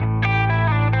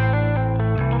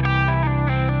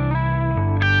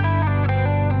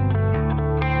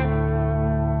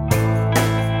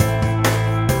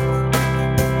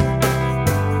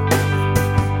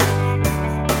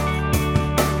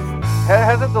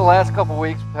Haven't the last couple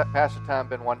weeks, Pastor Tom,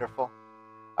 been wonderful?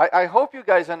 I hope you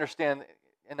guys understand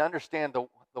the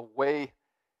way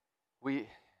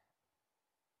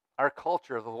our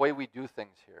culture, the way we do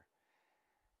things here.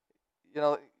 You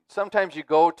know, sometimes you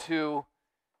go to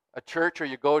a church or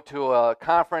you go to a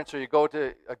conference or you go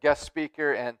to a guest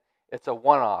speaker and it's a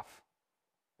one-off.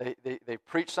 They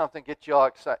preach something, get you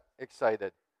all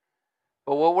excited.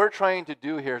 But what we're trying to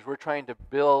do here is we're trying to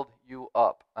build you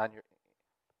up on your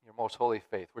most holy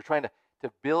faith. We're trying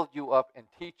to build you up and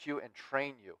teach you and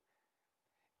train you.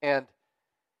 And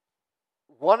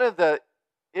one of the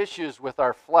issues with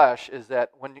our flesh is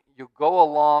that when you go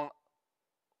along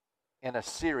in a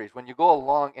series, when you go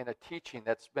along in a teaching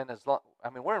that's been as long,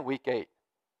 we're in week 8,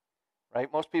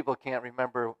 right? Most people can't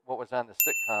remember what was on the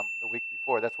sitcom the week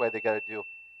before. That's why they got to do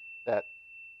that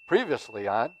previously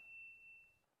on,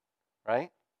 right?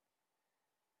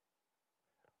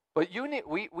 But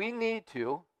we need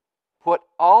to put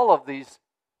all of these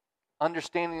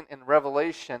understanding and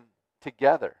revelation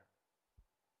together.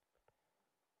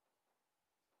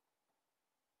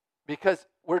 Because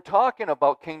we're talking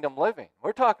about kingdom living.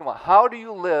 We're talking about how do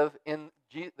you live in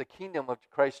the kingdom of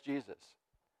Christ Jesus?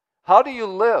 How do you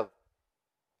live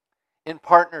in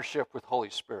partnership with Holy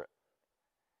Spirit?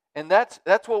 And that's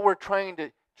what we're trying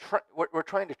to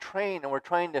train and we're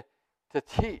trying to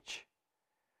teach.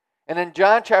 And in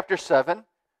John chapter 7,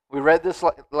 we read this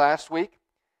last week.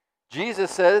 Jesus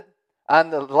said, on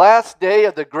the last day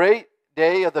of the great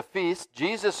day of the feast,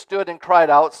 Jesus stood and cried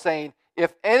out, saying,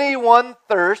 "If anyone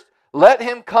thirst, let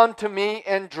him come to me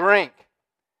and drink."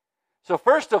 So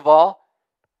first of all,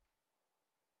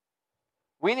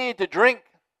 we need to drink.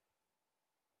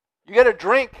 You got to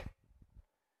drink.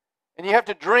 And you have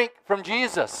to drink from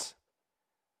Jesus.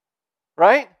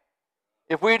 Right?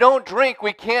 If we don't drink,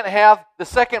 we can't have the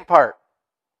second part.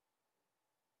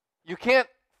 You can't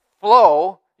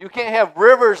you can't have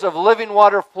rivers of living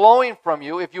water flowing from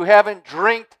you if you haven't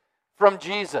drinked from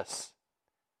Jesus.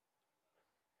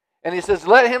 And he says,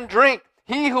 let him drink.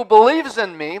 He who believes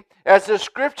in me, as the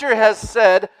scripture has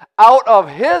said, out of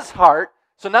his heart.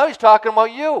 So now he's talking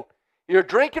about you. You're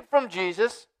drinking from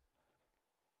Jesus.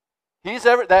 He's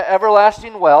that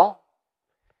everlasting well.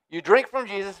 You drink from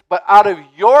Jesus, but out of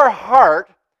your heart,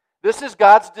 this is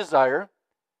God's desire.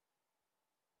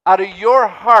 Out of your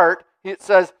heart, it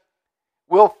says,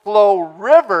 will flow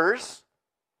rivers,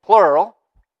 plural,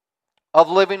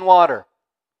 of living water.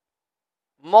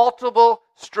 Multiple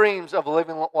streams of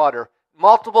living water,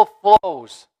 multiple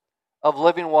flows of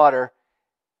living water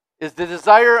is the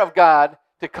desire of God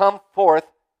to come forth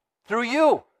through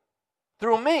you,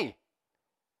 through me.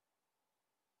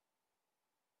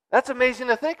 That's amazing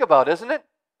to think about, isn't it?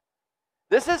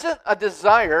 This isn't a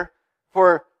desire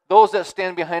for those that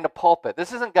stand behind a pulpit.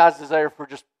 This isn't God's desire for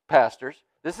just pastors.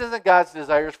 This isn't God's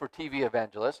desires for TV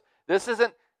evangelists. This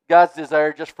isn't God's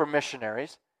desire just for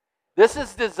missionaries. This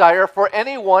is desire for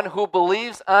anyone who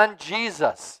believes on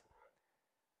Jesus.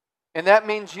 And that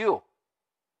means you.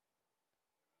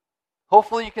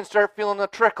 Hopefully you can start feeling a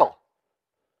trickle.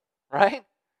 Right?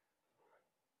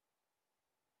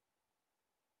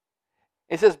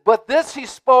 It says, but this he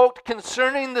spoke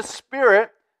concerning the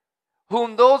Spirit,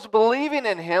 whom those believing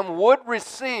in him would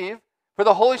receive, for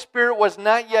the Holy Spirit was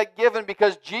not yet given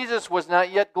because Jesus was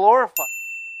not yet glorified.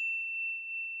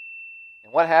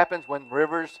 And what happens when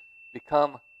rivers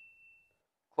become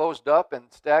closed up and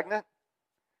stagnant?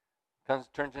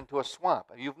 Turns into a swamp.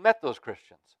 You've met those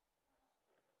Christians,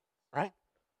 right?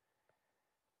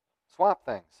 Swamp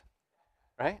things,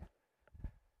 right?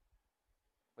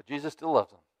 But Jesus still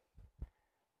loves them.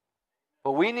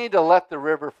 But we need to let the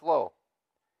river flow.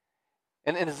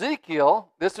 And in Ezekiel,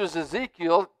 this was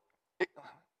Ezekiel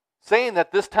saying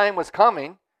that this time was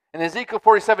coming. In Ezekiel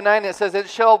 47:9, it says, it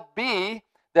shall be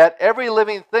that every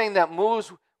living thing that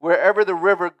moves wherever the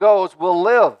river goes will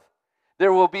live.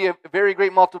 There will be a very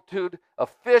great multitude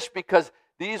of fish because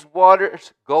these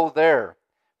waters go there.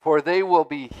 For they will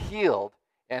be healed,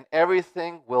 and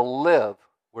everything will live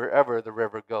wherever the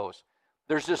river goes.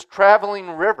 There's this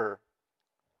traveling river,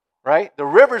 right? The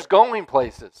river's going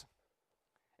places.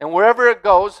 And wherever it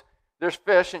goes, there's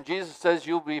fish, and Jesus says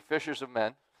you'll be fishers of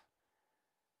men.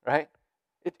 Right?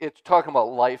 It's talking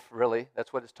about life, really.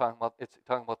 That's what it's talking about. It's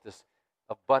talking about this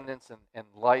abundance and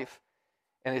life.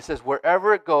 And it says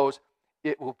wherever it goes,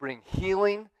 it will bring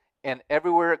healing, and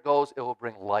everywhere it goes, it will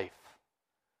bring life.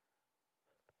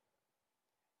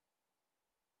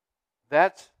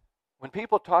 That's, when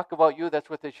people talk about you, that's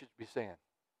what they should be saying.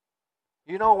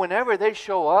 You know, whenever they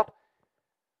show up,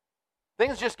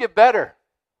 things just get better.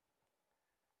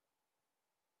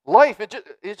 Life,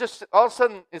 it just all of a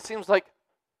sudden, it seems like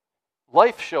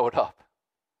life showed up.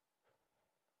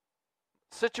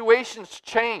 situations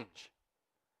change.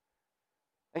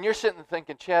 And you're sitting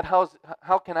thinking, Chad,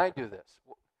 how can I do this?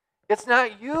 It's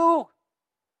not you.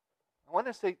 I want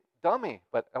to say dummy,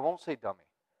 but I won't say dummy.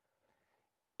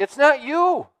 It's not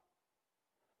you.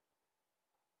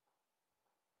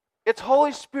 It's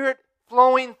Holy Spirit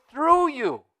flowing through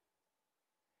you.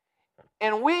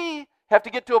 And we have to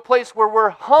get to a place where we're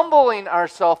humbling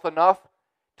ourselves enough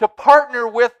to partner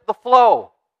with the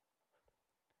flow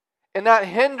and not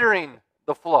hindering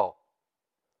the flow.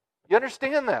 You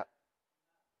understand that?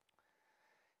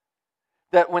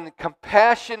 That when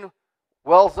compassion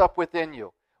wells up within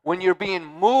you, when you're being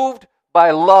moved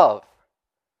by love,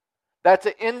 that's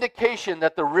an indication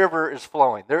that the river is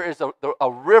flowing. There is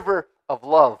a river of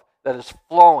love that is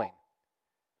flowing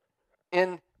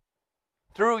in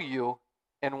through you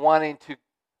and wanting to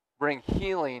bring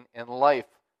healing and life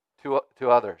to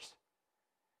others.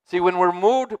 See, when we're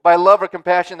moved by love or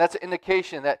compassion, that's an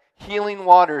indication that healing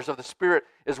waters of the Spirit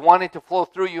is wanting to flow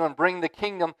through you and bring the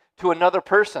kingdom to another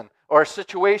person or a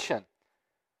situation.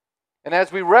 And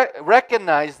as we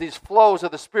recognize these flows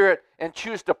of the Spirit and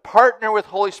choose to partner with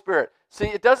Holy Spirit, see,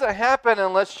 it doesn't happen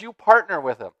unless you partner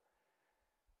with Him.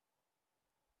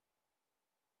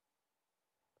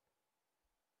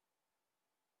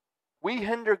 We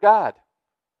hinder God.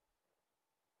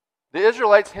 The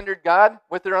Israelites hindered God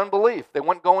with their unbelief. They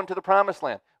wouldn't go into the promised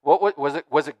land. What was it?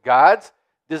 Was it God's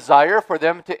desire for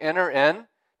them to enter in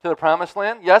to the promised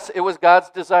land? Yes, it was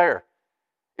God's desire.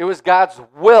 It was God's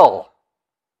will.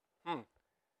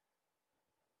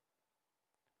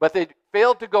 But they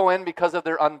failed to go in because of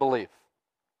their unbelief.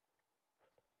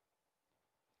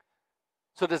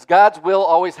 So does God's will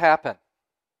always happen?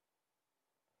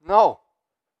 No.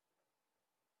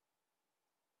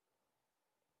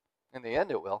 In the end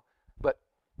it will. But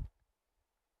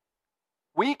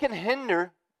we can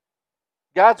hinder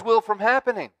God's will from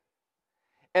happening.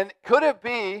 And could it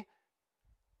be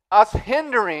us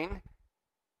hindering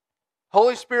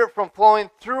Holy Spirit from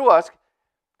flowing through us?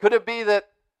 Could it be that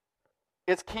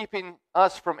it's keeping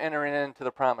us from entering into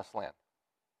the promised land?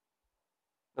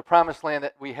 The promised land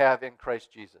that we have in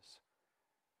Christ Jesus.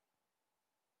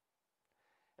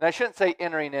 And I shouldn't say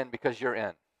entering in because you're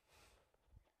in.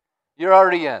 You're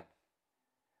already in.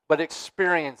 But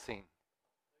experiencing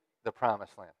the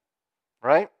promised land.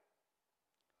 Right?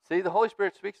 See, the Holy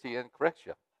Spirit speaks to you and corrects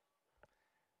you.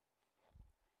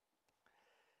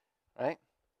 Right?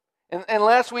 And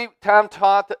last week, Tom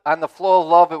taught on the flow of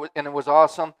love, and it was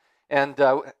awesome. And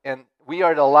we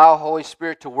are to allow Holy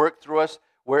Spirit to work through us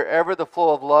wherever the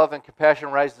flow of love and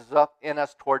compassion rises up in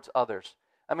us towards others.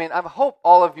 I mean, I hope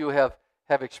all of you have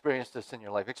experienced this in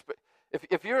your life.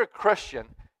 If you're a Christian,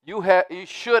 you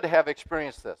should have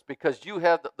experienced this because you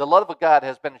have the love of God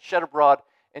has been shed abroad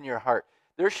in your heart.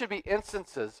 There should be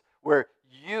instances where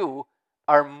you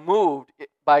are moved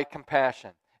by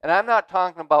compassion. And I'm not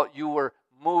talking about you were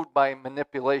moved by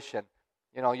manipulation.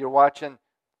 You know, you're watching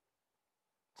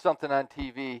something on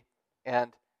TV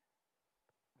and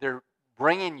they're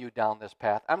bringing you down this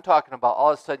path. I'm talking about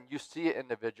all of a sudden you see an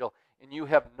individual and you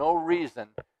have no reason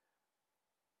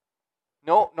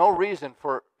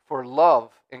for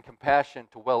love and compassion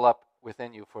to well up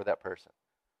within you for that person.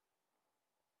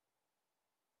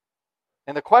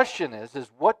 And the question is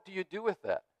what do you do with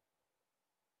that?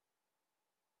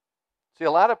 See,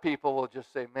 a lot of people will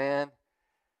just say, man,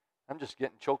 I'm just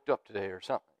getting choked up today or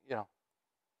something, you know.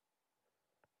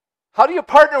 How do you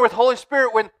partner with Holy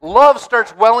Spirit when love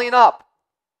starts welling up?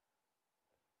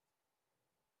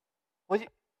 Well,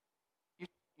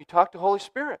 you talk to Holy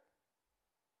Spirit.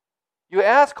 You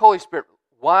ask Holy Spirit,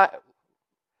 why?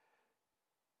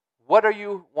 What are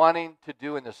you wanting to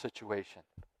do in this situation?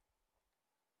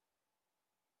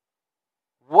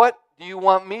 What do you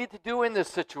want me to do in this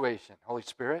situation, Holy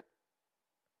Spirit?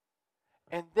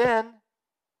 And then,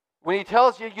 when He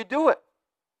tells you, you do it.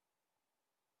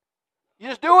 You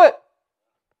just do it.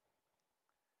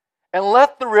 And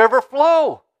let the river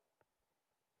flow.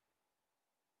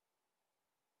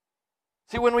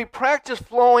 See, when we practice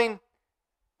following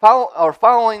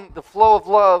the flow of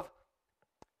love,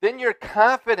 then your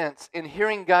confidence in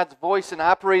hearing God's voice and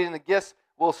operating the gifts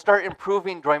will start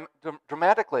improving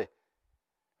dramatically.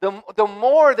 The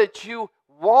more that you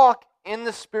walk in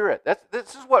the Spirit,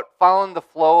 this is what following the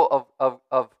flow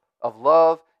of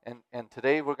love, and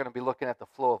today we're going to be looking at the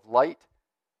flow of light.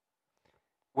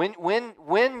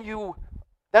 When you,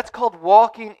 that's called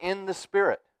walking in the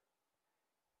Spirit.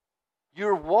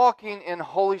 You're walking in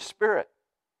Holy Spirit.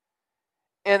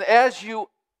 And as you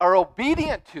are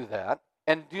obedient to that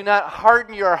and do not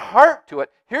harden your heart to it,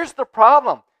 here's the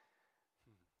problem.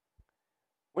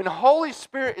 When Holy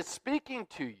Spirit is speaking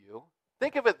to you,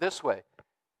 think of it this way.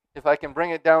 if I can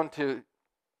bring it down to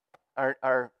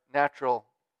our natural,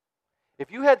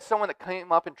 if you had someone that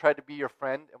came up and tried to be your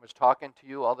friend and was talking to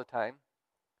you all the time,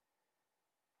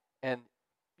 and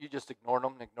you just ignored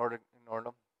them, ignored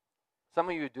them. Some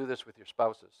of you do this with your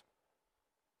spouses.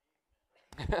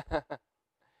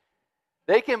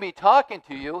 They can be talking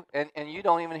to you, and you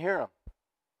don't even hear them.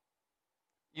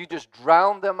 You just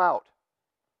drown them out.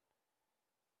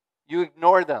 You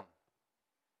ignore them.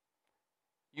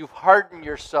 You've hardened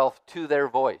yourself to their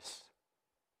voice,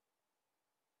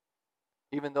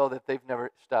 even though that they've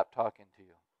never stopped talking to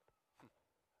you.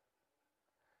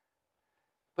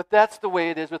 But that's the way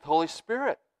it is with Holy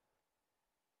Spirit.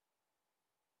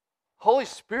 Holy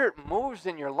Spirit moves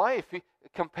in your life.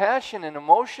 Compassion and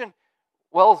emotion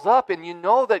wells up, and you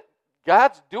know that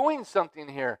God's doing something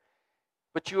here,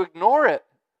 but you ignore it.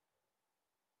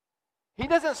 He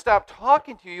doesn't stop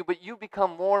talking to you, but you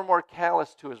become more and more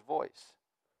callous to his voice.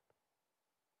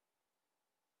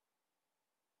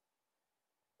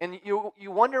 And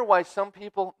you wonder why some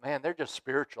people, man, they're just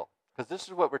spiritual. Because this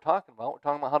is what we're talking about. We're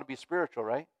talking about how to be spiritual,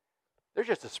 right? They're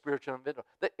just a spiritual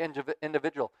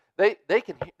individual. They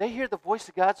hear the voice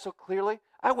of God so clearly.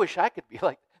 I wish I could be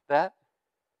like that.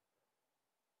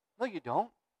 No, you don't.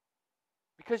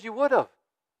 Because you would have.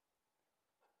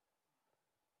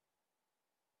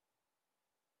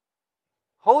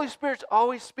 Holy Spirit's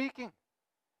always speaking.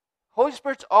 Holy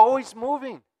Spirit's always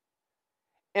moving.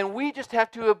 And we just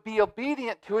have to be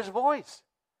obedient to his voice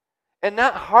and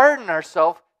not harden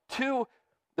ourselves to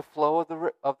the flow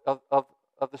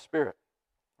of the Spirit,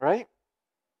 right?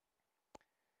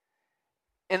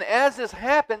 And as this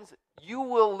happens, you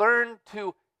will learn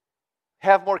to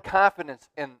have more confidence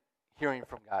in hearing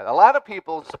from God. A lot of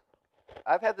people,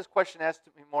 I've had this question asked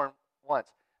to me more than once.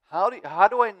 How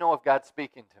do I know if God's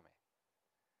speaking to me?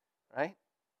 Right?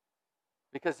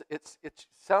 Because it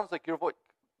sounds like your voice.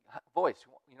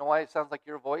 You know why it sounds like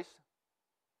your voice?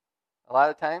 A lot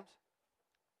of times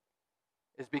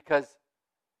is because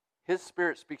his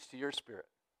Spirit speaks to your spirit.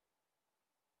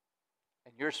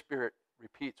 And your spirit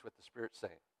repeats what the Spirit's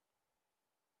saying.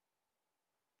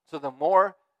 So the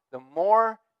more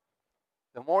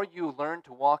you learn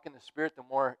to walk in the Spirit, the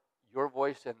more your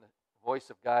voice and the voice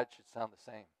of God should sound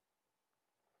the same.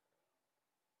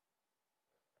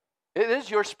 It is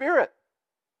your spirit.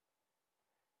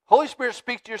 Holy Spirit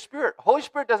speaks to your spirit. Holy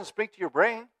Spirit doesn't speak to your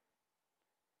brain.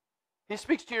 He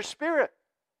speaks to your spirit.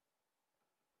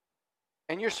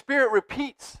 And your spirit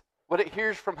repeats what it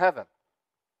hears from heaven.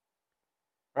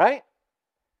 Right?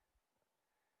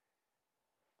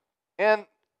 And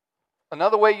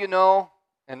another way you know,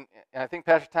 and I think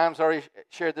Pastor Tom's already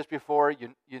shared this before,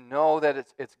 you know that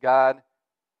it's God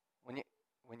when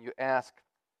you ask,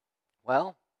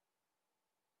 well,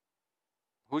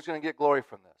 who's going to get glory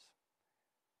from this?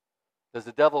 Does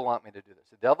the devil want me to do this?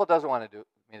 The devil doesn't want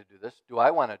me to do this. Do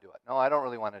I want to do it? No, I don't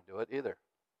really want to do it either.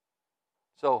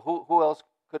 So who else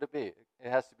could it be? It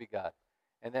has to be God.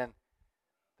 And then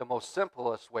the most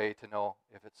simplest way to know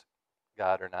if it's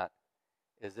God or not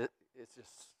is it's just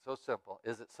so simple.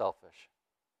 Is it selfish?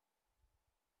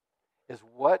 Is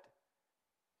what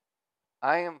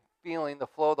I am feeling the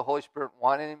flow of the Holy Spirit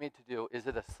wanting me to do, is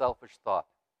it a selfish thought?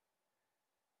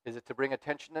 Is it to bring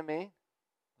attention to me?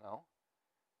 No.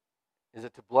 Is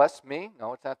it to bless me?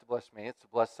 No, it's not to bless me. It's to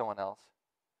bless someone else.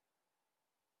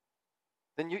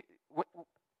 Then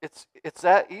it's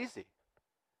that easy.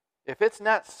 If it's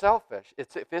not selfish,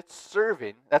 if it's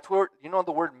serving, that's where, you know,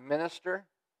 the word minister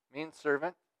means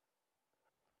servant.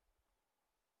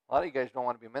 A lot of you guys don't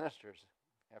want to be ministers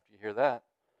after you hear that.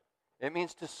 It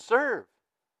means to serve.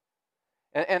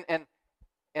 And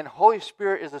Holy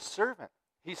Spirit is a servant.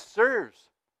 He serves.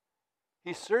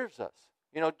 He serves us.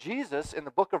 You know, Jesus, in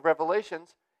the book of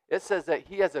Revelations, it says that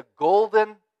he has a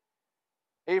golden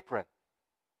apron.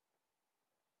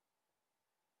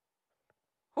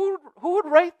 Who would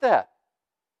write that?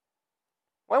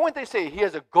 Why wouldn't they say he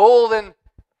has a golden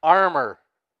armor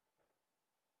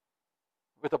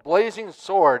with a blazing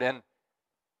sword? And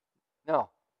no.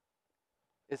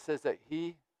 It says that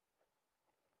he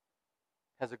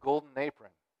has a golden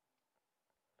apron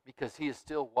because he is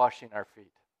still washing our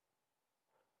feet.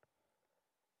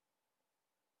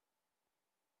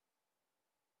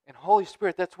 And Holy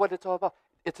Spirit, that's what it's all about.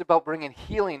 It's about bringing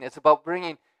healing. It's about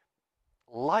bringing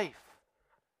life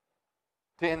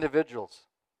to individuals.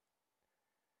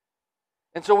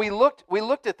 And so we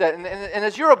looked at that. And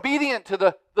as you're obedient to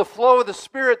the flow of the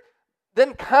Spirit,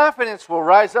 then confidence will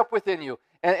rise up within you.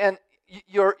 And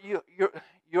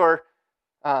you're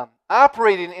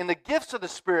operating in the gifts of the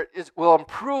Spirit will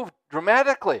improve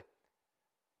dramatically.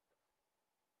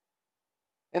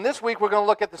 And this week we're going to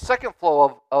look at the second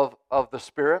flow of the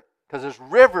Spirit, because there's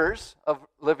rivers of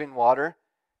living water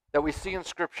that we see in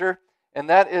Scripture, and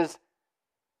that is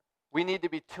we need to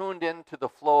be tuned in to the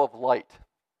flow of light.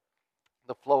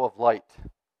 The flow of light.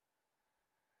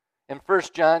 In 1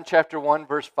 John chapter 1,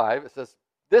 verse 5, it says,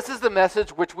 "This is the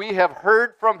message which we have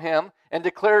heard from him and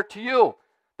declare to you,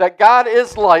 that God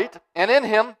is light, and in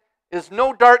him is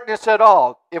no darkness at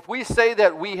all. If we say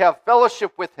that we have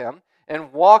fellowship with him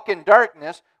and walk in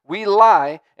darkness, we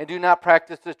lie and do not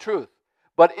practice the truth.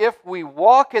 But if we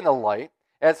walk in the light,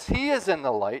 as he is in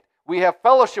the light, we have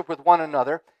fellowship with one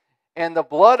another, and the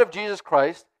blood of Jesus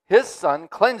Christ, his Son,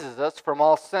 cleanses us from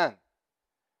all sin."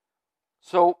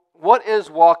 So, what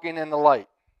is walking in the light?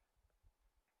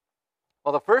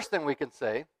 Well, the first thing we can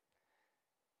say,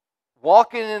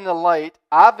 walking in the light,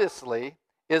 obviously,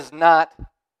 is not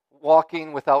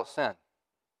walking without sin.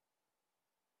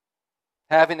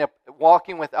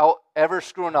 Walking without ever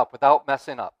screwing up, without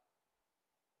messing up.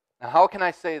 Now, how can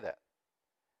I say that?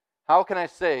 How can I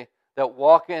say that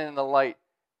walking in the light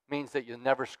means that you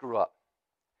never screw up?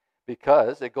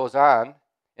 Because it goes on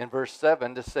in verse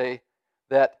 7 to say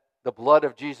that the blood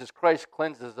of Jesus Christ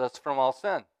cleanses us from all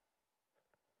sin.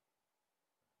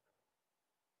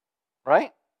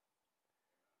 Right?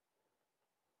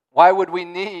 Why would we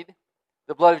need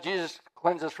the blood of Jesus to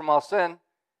cleanse us from all sin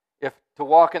if to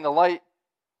walk in the light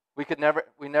we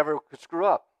never could screw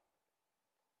up?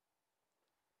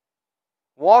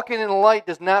 Walking in the light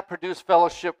does not produce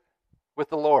fellowship with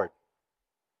the Lord.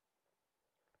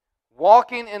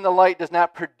 Walking in the light does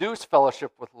not produce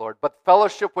fellowship with the Lord, but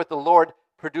fellowship with the Lord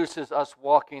produces us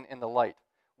walking in the light.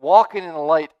 Walking in the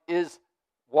light is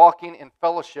walking in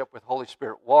fellowship with Holy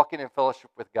Spirit, walking in fellowship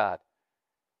with God.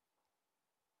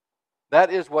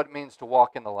 That is what it means to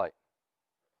walk in the light.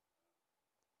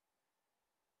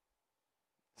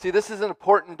 See, this is an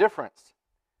important difference,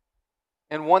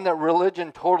 and one that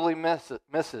religion totally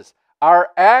misses. Our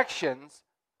actions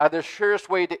are the surest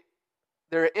way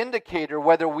they're an indicator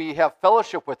whether we have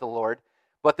fellowship with the Lord,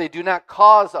 but they do not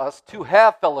cause us to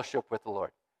have fellowship with the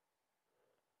Lord.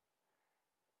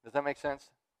 Does that make sense?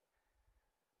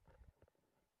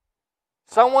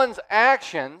 Someone's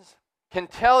actions can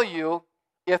tell you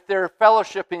if they're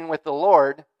fellowshipping with the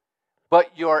Lord,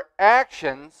 but your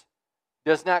actions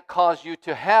does not cause you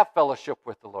to have fellowship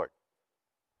with the Lord.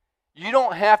 You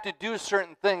don't have to do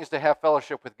certain things to have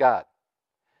fellowship with God.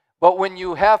 But when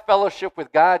you have fellowship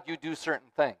with God, you do certain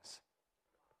things.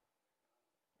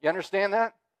 You understand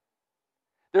that?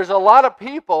 There's a lot of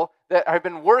people that have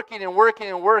been working and working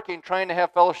and working trying to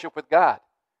have fellowship with God,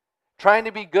 trying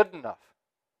to be good enough.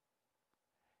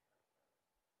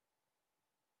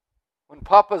 When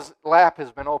Papa's lap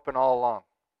has been open all along.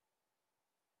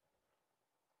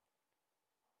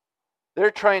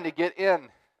 They're trying to get in.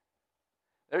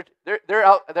 They're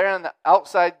on the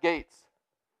outside gates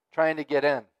trying to get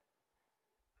in.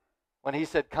 When he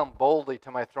said, "Come boldly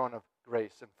to my throne of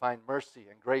grace and find mercy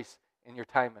and grace in your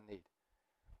time of need."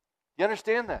 You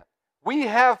understand that? We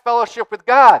have fellowship with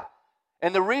God.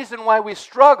 And the reason why we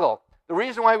struggle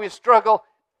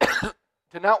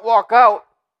to not walk out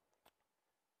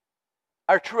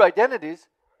our true identities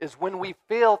is when we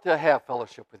fail to have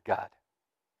fellowship with God.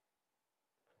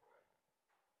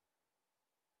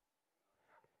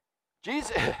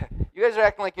 Jesus, you guys are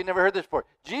acting like you never heard this before.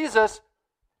 Jesus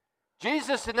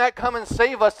did not come and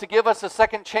save us to give us a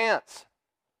second chance.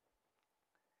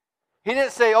 He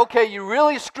didn't say, "Okay, you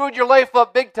really screwed your life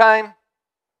up big time,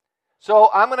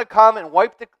 so I'm going to come and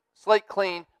wipe the slate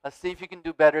clean. Let's see if you can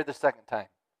do better the second time."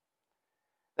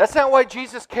 That's not why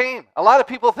Jesus came. A lot of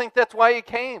people think that's why he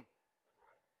came.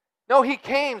 No, he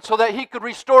came so that he could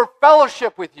restore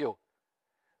fellowship with you.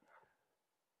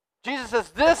 Jesus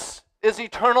says, "This is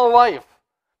eternal life,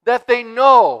 that they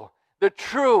know the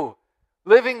true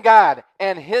living God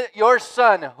and your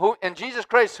Son, and Jesus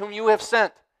Christ, whom you have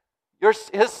sent,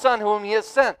 his Son, whom he has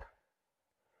sent."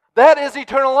 That is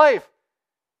eternal life.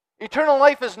 Eternal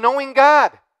life is knowing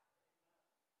God.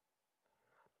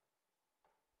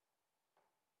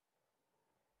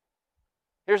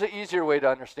 Here's an easier way to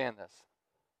understand this.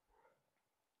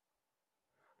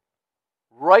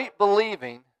 Right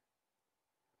believing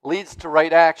leads to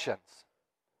right actions.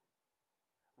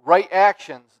 Right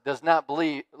actions does not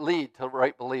lead to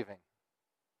right believing.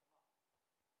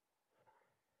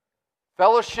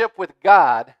 Fellowship with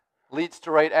God leads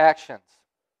to right actions.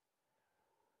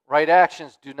 Right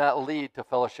actions do not lead to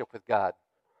fellowship with God.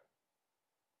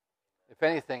 If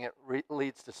anything, it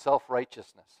leads to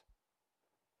self-righteousness.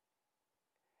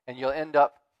 And you'll end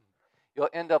up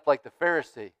like the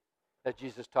Pharisee that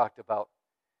Jesus talked about.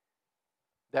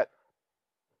 That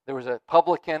There was a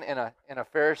publican and a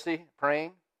Pharisee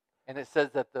praying, and it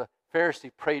says that the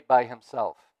Pharisee prayed by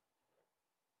himself.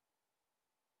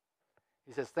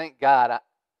 He says, thank God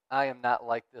I am not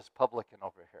like this publican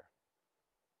over here.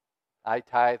 I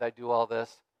tithe, I do all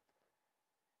this.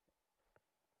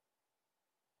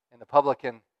 And the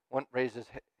publican wouldn't raise his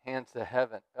hands to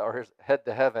heaven, or his head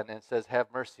to heaven, and says, have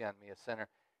mercy on me, a sinner.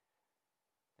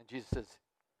 And Jesus says,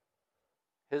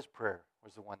 his prayer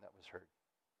was the one that was heard.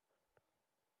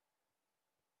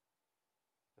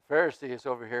 The Pharisee is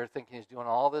over here thinking he's doing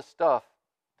all this stuff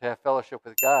to have fellowship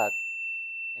with God,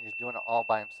 and he's doing it all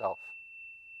by himself.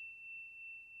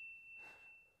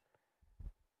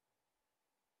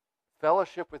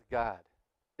 Fellowship with God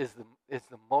is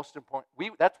the most important.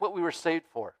 That's what we were saved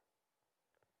for.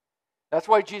 That's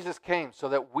why Jesus came, so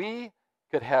that we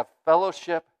could have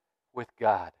fellowship with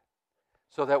God,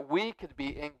 so that we could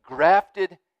be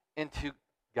engrafted into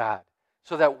God,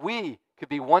 so that we could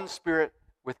be one spirit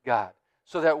with God,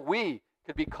 so that we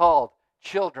could be called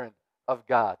children of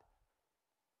God.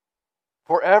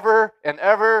 Forever and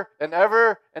ever and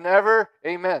ever and ever,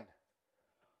 amen.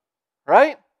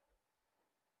 Right?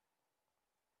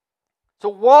 So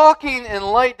walking in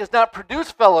light does not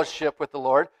produce fellowship with the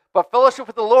Lord, but fellowship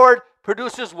with the Lord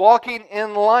produces walking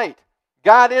in light.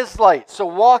 God is light, so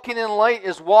walking in light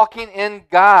is walking in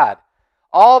God.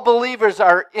 All believers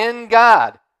are in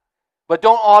God, but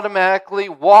don't automatically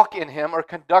walk in Him or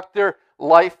conduct their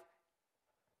life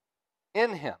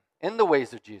in Him, in the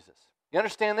ways of Jesus. You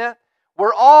understand that?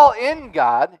 We're all in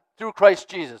God through Christ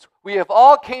Jesus. We have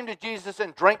all came to Jesus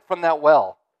and drank from that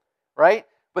well, right?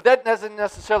 But that doesn't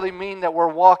necessarily mean that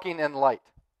we're walking in light.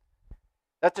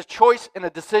 That's a choice and a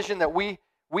decision that we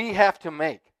have to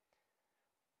make.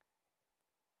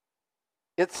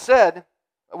 It's said,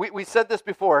 we said this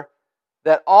before,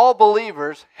 that all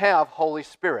believers have Holy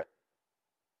Spirit.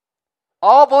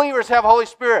 All believers have Holy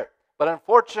Spirit, but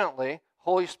unfortunately,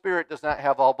 Holy Spirit does not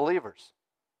have all believers.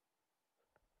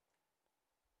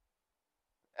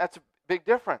 That's a big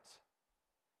difference.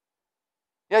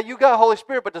 Yeah, you got Holy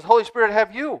Spirit, but does Holy Spirit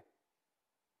have you?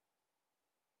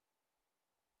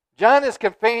 John is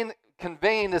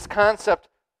conveying this concept,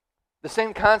 the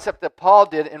same concept that Paul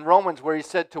did in Romans, where he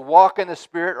said to walk in the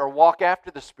Spirit or walk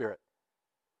after the Spirit.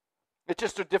 It's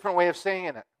just a different way of saying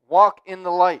it. Walk in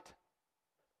the light.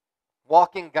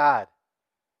 Walk in God.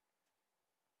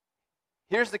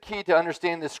 Here's the key to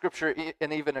understanding the Scripture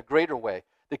in even a greater way.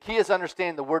 The key is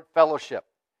understanding the word fellowship.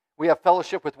 We have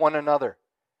fellowship with one another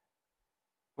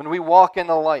when we walk in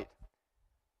the light.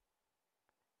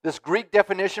 This Greek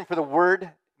definition for the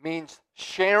word means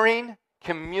sharing,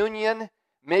 communion,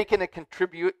 making a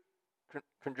contribution,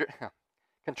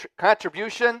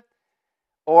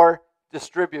 or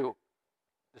distribution.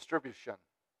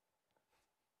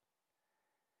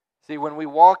 See, when we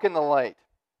walk in the light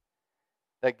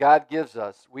that God gives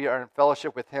us, we are in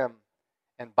fellowship with Him,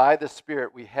 and by the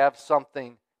Spirit we have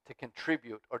something to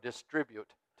contribute or distribute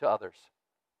to others.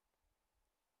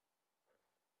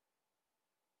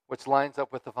 Which lines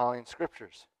up with the following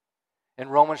scriptures. In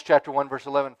Romans chapter 1, verse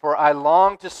 11, for I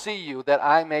long to see you that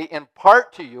I may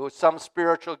impart to you some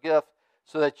spiritual gift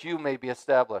so that you may be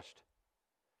established.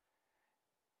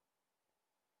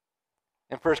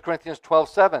 In 1 Corinthians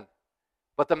 12:7,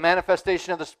 but the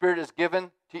manifestation of the Spirit is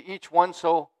given to each one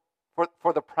so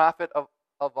for the profit of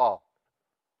all.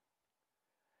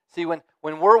 See, when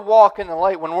we're walking in the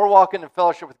light, when we're walking in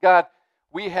fellowship with God,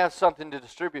 we have something to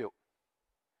distribute.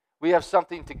 We have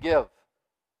something to give.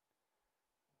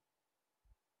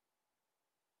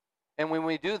 And when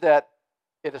we do that,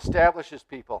 it establishes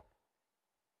people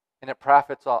and it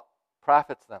profits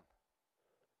them.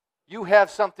 You have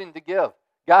something to give.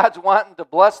 God's wanting to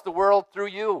bless the world through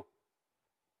you.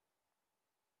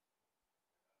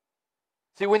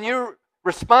 See, when you're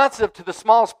responsive to the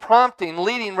smallest prompting,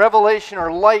 leading, revelation,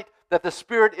 or light that the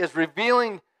Spirit is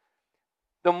revealing,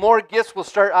 the more gifts will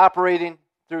start operating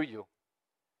through you.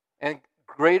 And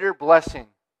greater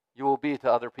blessing you will be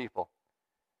to other people.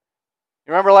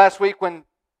 You remember last week when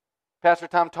Pastor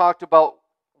Tom talked about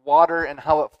water and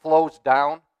how it flows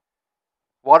down?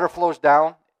 Water flows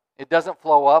down. It doesn't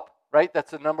flow up, right?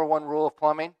 That's the number one rule of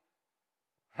plumbing,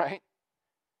 right?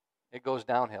 It goes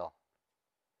downhill.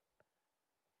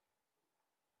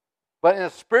 But in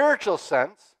a spiritual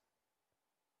sense,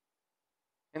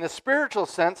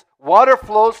 water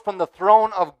flows from the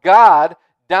throne of God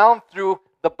down through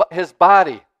His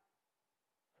body.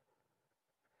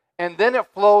 And then it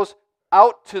flows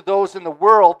out to those in the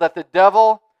world that the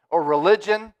devil or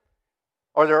religion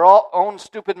or their own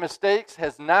stupid mistakes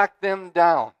has knocked them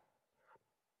down.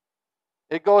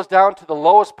 It goes down to the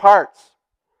lowest parts.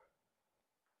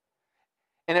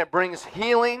 and it brings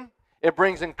healing, it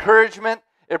brings encouragement,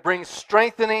 it brings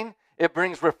strengthening, it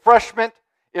brings refreshment,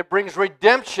 it brings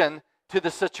redemption to the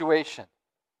situation.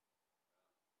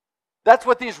 That's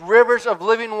what these rivers of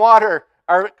living water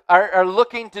are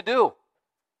looking to do.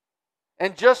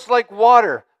 And just like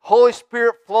water, Holy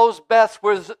Spirit flows best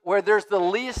where there's the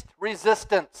least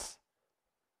resistance.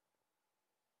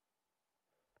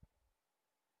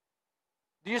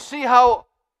 Do you see how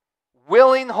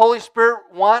willing Holy Spirit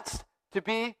wants to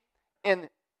be in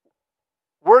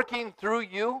working through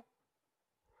you?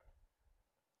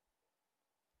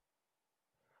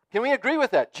 Can we agree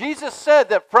with that? Jesus said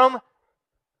that from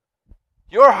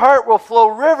your heart will flow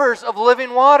rivers of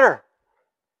living water.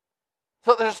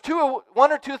 So there's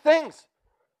one or two things.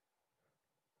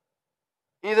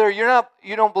 Either you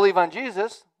don't believe on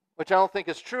Jesus, which I don't think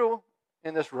is true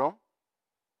in this room,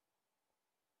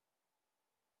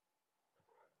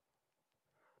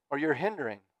 or you're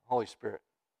hindering Holy Spirit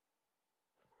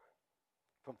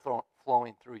from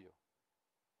flowing through you.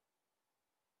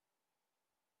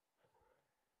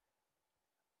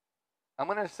 I'm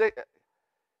going to say,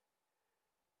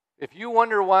 if you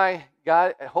wonder why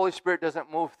Holy Spirit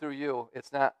doesn't move through you,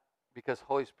 it's not because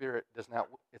Holy Spirit it's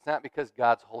not because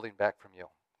God's holding back from you.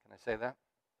 Can I say that?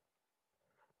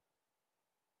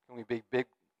 Can we be big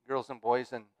girls and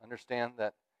boys and understand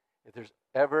that if there's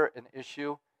ever an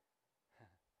issue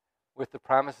with the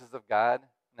promises of God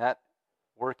not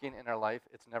working in our life,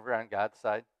 it's never on God's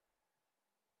side?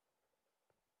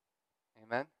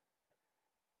 Amen?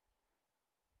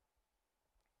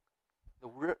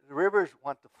 The rivers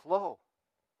want to flow,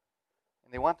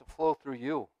 and they want to flow through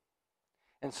you.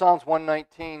 In Psalms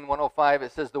 119, 105,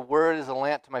 it says, "The word is a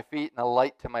lamp to my feet and a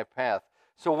light to my path."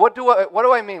 So what do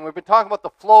I mean? We've been talking about the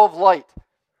flow of light.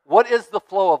 What is the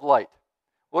flow of light?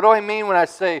 What do I mean when I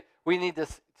say we need to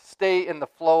stay in the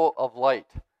flow of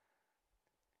light?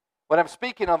 What I'm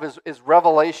speaking of is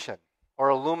revelation or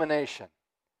illumination.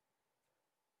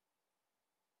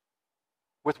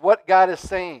 With what God is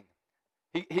saying.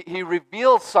 He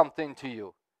reveals something to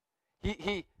you.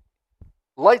 He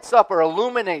lights up or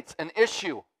illuminates an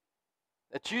issue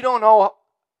that you don't know.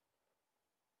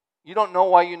 You don't know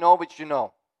why you know, but you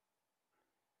know.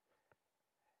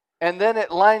 And then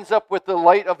it lines up with the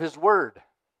light of His Word.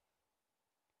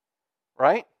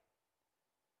 Right?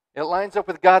 It lines up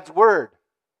with God's Word.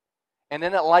 And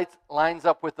then it lines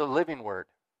up with the living Word.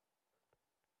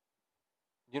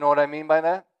 You know what I mean by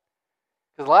that?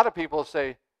 Because a lot of people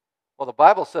say, well, the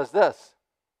Bible says this.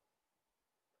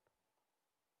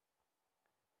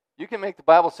 You can make the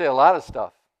Bible say a lot of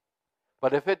stuff,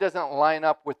 but if it doesn't line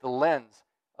up with the lens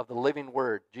of the living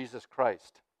Word, Jesus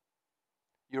Christ,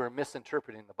 you are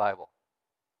misinterpreting the Bible.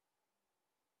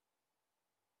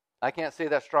 I can't say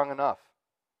that strong enough.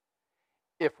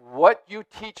 If what you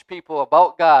teach people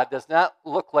about God does not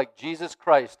look like Jesus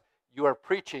Christ, you are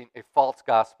preaching a false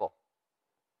gospel.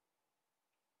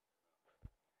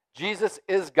 Jesus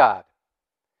is God.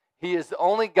 He is the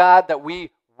only God that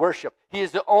we worship. He is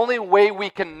the only way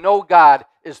we can know God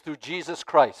is through Jesus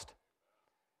Christ.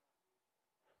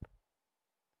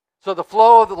 So the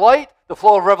flow of the light, the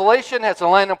flow of revelation has to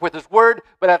line up with His Word,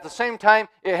 but at the same time,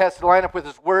 it has to line up with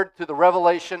His Word through the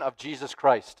revelation of Jesus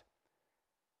Christ.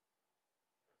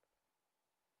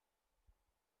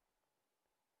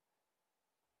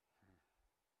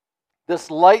 This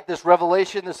light, this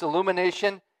revelation, this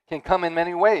illumination can come in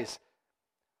many ways.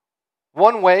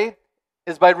 One way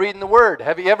is by reading the Word.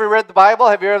 Have you ever read the Bible?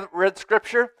 Have you ever read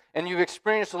Scripture? And you've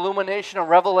experienced illumination or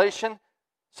revelation?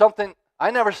 Something, I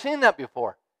never seen that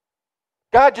before.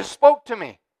 God just spoke to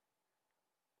me.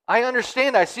 I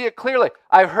understand. I see it clearly.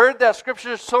 I've heard that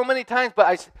Scripture so many times,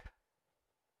 but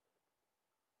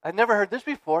I've never heard this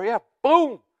before. Yeah,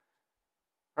 boom.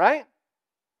 Right?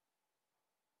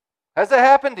 Has that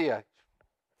happened to you?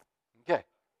 Okay.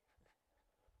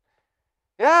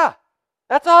 Yeah.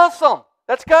 That's awesome.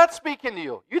 That's God speaking to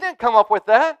you. You didn't come up with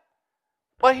that.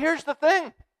 But here's the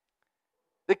thing.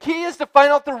 The key is to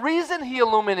find out the reason He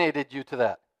illuminated you to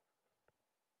that.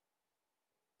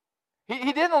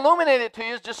 He didn't illuminate it to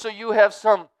you just so you have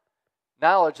some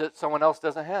knowledge that someone else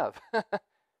doesn't have.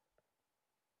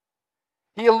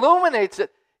 He illuminates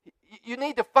it. You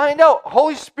need to find out,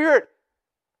 Holy Spirit,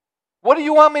 what do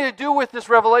you want me to do with this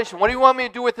revelation? What do you want me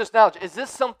to do with this knowledge? Is this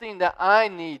something that I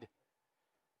need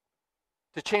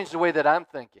to change the way that I'm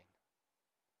thinking?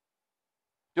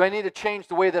 Do I need to change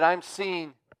the way that I'm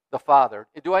seeing the Father?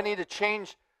 Do I need to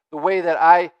change the way that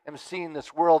I am seeing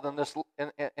this world and this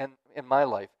in my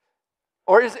life?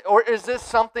 Or is this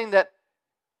something that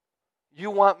you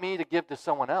want me to give to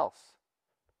someone else?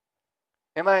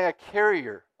 Am I a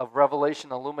carrier of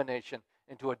revelation, illumination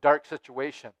into a dark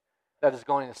situation that is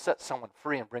going to set someone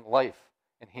free and bring life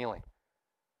and healing.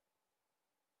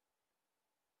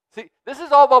 See, this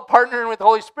is all about partnering with the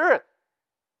Holy Spirit.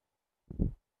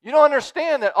 You don't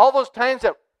understand that all those times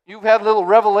that you've had little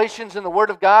revelations in the Word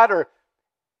of God, or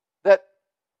that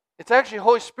it's actually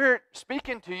Holy Spirit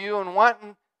speaking to you and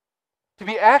wanting to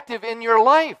be active in your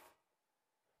life.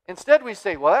 Instead, we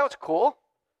say, well, that was cool.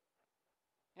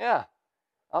 Yeah,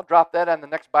 I'll drop that on the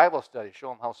next Bible study, show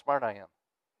them how smart I am.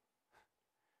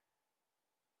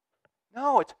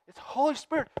 No, it's Holy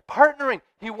Spirit partnering.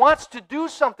 He wants to do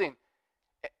something.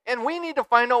 And we need to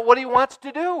find out what He wants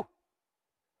to do.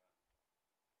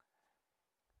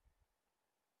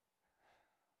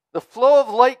 The flow of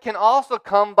light can also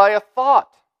come by a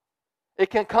thought. It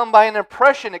can come by an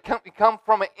impression. It can come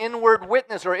from an inward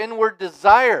witness or inward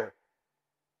desire.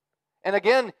 And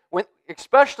again,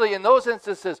 especially in those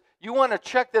instances, you want to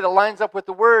check that it lines up with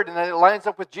the Word and that it lines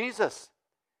up with Jesus,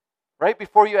 right,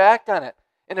 before you act on it.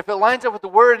 And if it lines up with the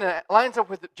Word and it lines up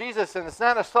with Jesus and it's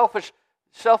not a selfish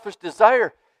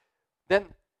desire, then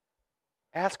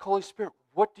ask Holy Spirit,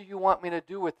 what do you want me to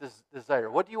do with this desire?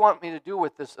 What do you want me to do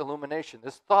with this illumination,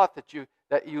 this thought that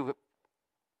you've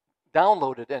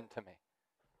downloaded into me?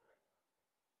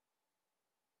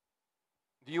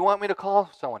 Do you want me to call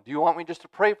someone? Do you want me just to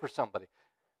pray for somebody?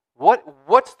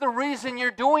 What's the reason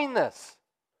you're doing this?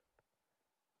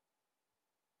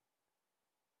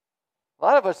 A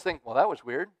lot of us think, well, that was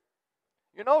weird.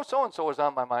 You know, so-and-so was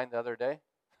on my mind the other day.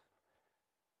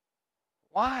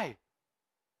 Why?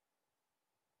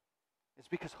 It's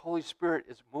because Holy Spirit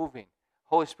is moving.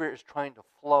 Holy Spirit is trying to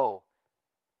flow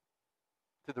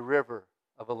to the river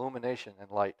of illumination and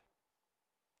light.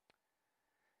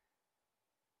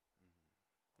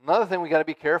 Another thing we got to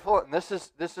be careful, and this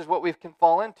is what we can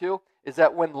fall into, is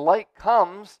that when light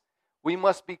comes, we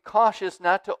must be cautious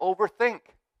not to overthink,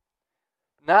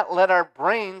 not let our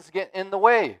brains get in the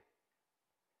way.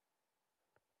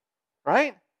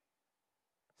 Right?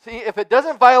 See, if it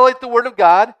doesn't violate the Word of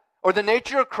God or the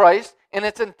nature of Christ, and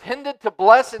it's intended to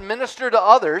bless and minister to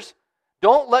others,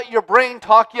 don't let your brain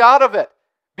talk you out of it.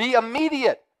 Be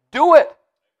immediate. Do it.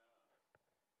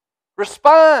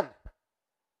 Respond.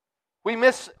 We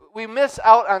miss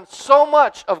out on so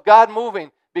much of God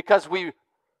moving because we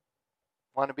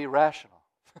want to be rational.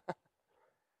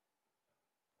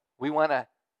 We want to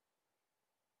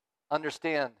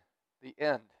understand the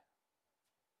end,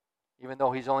 even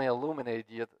though He's only illuminated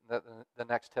you the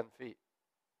next 10 feet.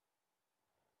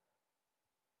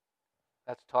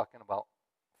 That's talking about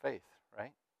faith,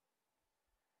 right?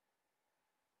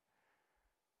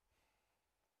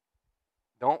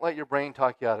 Don't let your brain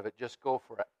talk you out of it. Just go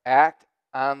for it. Act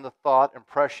on the thought,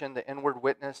 impression, the inward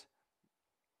witness,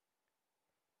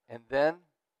 and then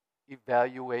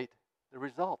evaluate the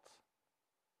results.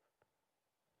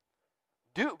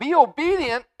 Be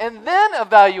obedient and then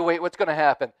evaluate what's going to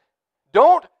happen.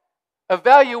 Don't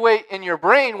evaluate in your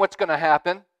brain what's going to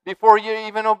happen before you're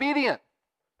even obedient.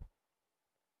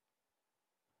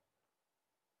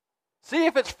 See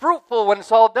if it's fruitful when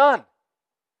it's all done.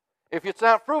 If it's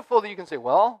not fruitful, then you can say,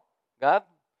 well, God,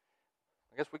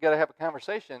 I guess we got to have a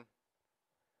conversation.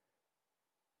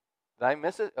 Did I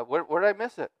miss it? Where did I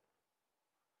miss it?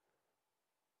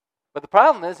 But the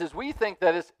problem is we think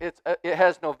that it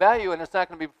has no value and it's not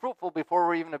going to be fruitful before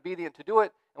we're even obedient to do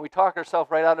it, and we talk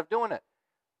ourselves right out of doing it.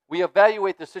 We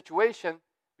evaluate the situation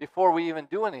before we even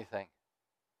do anything,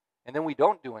 and then we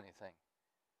don't do anything.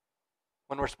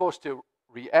 When we're supposed to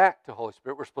react to Holy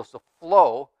Spirit, we're supposed to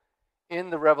flow in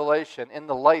the revelation, in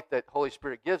the light that Holy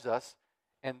Spirit gives us,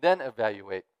 and then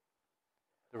evaluate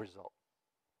the result.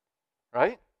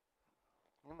 Right?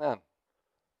 Amen.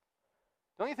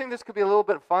 Don't you think this could be a little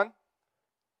bit of fun?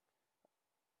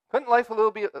 Couldn't life a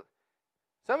little be...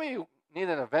 Some of you need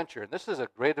an adventure, and this is a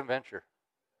great adventure.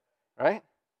 Right?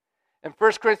 In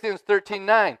 1 Corinthians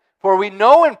 13:9, for we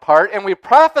know in part and we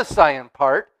prophesy in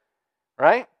part,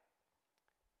 right?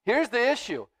 Here's the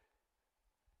issue.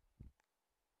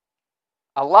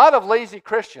 A lot of lazy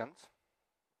Christians,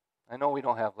 I know we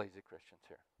don't have lazy Christians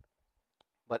here,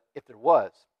 but if there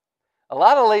was, a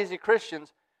lot of lazy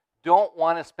Christians don't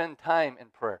want to spend time in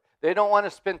prayer. They don't want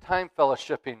to spend time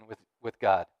fellowshipping with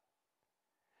God.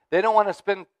 They don't want to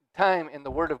spend time in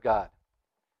the Word of God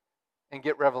and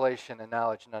get revelation and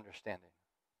knowledge and understanding.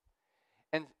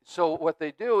 And so what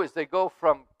they do is they go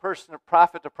from person to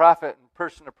prophet and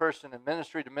person to person and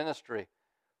ministry to ministry,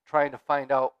 trying to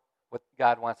find out what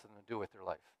God wants them to do with their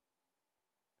life.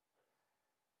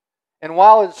 And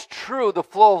while it's true the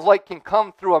flow of light can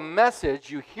come through a message,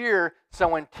 you hear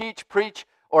someone teach, preach,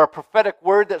 or a prophetic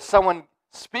word that someone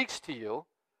speaks to you,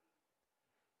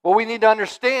 what we need to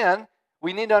understand,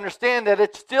 we need to understand that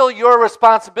it's still your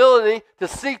responsibility to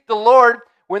seek the Lord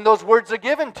when those words are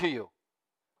given to you.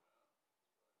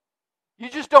 You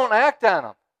just don't act on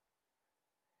them.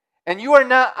 And you are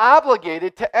not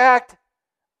obligated to act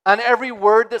on every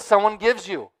word that someone gives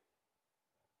you.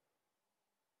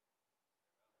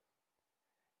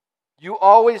 You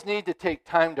always need to take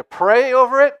time to pray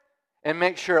over it and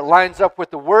make sure it lines up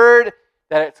with the Word,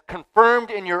 that it's confirmed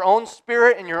in your own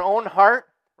spirit, in your own heart,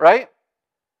 right?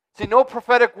 See, no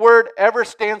prophetic word ever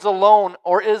stands alone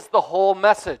or is the whole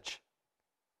message.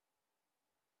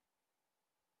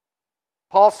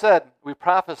 Paul said, we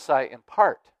prophesy in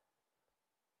part.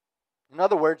 In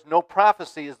other words, no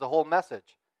prophecy is the whole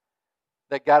message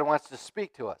that God wants to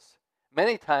speak to us.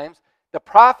 Many times, the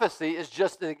prophecy is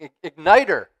just an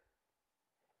igniter.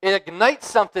 It ignites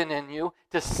something in you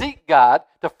to seek God,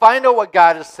 to find out what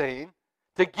God is saying,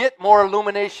 to get more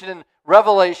illumination and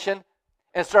revelation,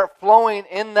 and start flowing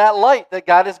in that light that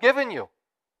God has given you.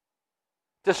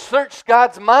 To search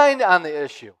God's mind on the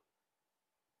issue.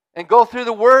 And go through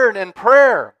the Word and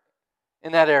prayer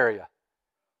in that area.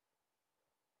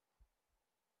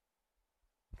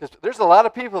 Because there's a lot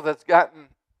of people that's gotten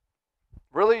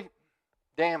really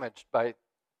damaged by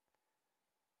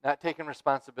not taking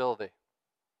responsibility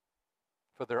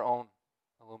for their own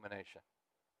illumination.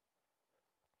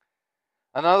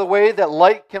 Another way that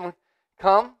light can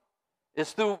come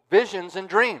is through visions and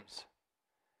dreams.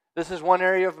 This is one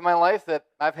area of my life that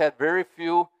I've had very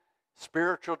few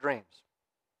spiritual dreams.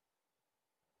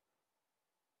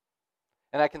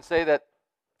 And I can say that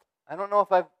I don't know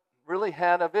if I've really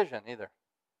had a vision either.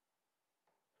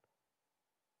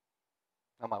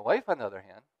 Now my wife, on the other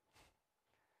hand,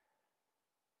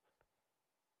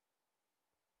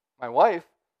 my wife,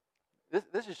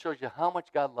 this just shows you how much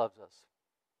God loves us.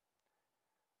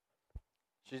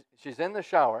 She's in the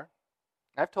shower.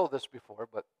 I've told this before,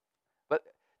 but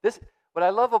this, what I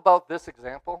love about this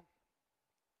example,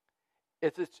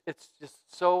 it's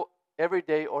just so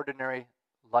everyday, ordinary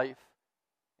life,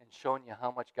 and showing you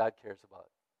how much God cares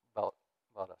about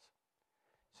us.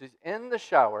 She's in the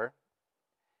shower,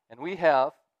 and we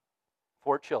have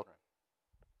 4 children.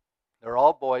 They're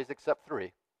all boys except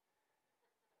 3.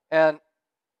 And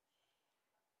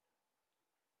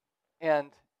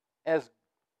as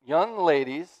young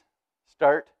ladies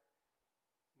start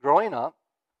growing up,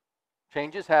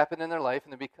 changes happen in their life,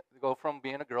 and they go from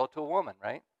being a girl to a woman,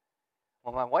 right?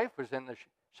 Well, my wife was in the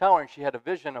shower, and she had a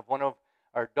vision of one of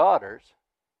our daughters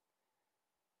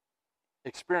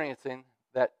experiencing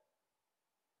that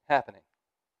happening.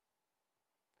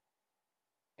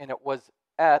 And it was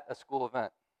at a school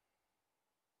event.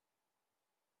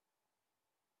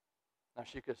 Now,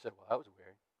 she could have said, well, that was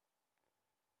weird.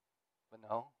 But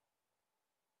no.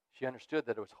 She understood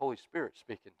that it was Holy Spirit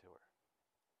speaking to her.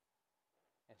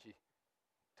 And she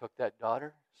took that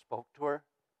daughter, spoke to her,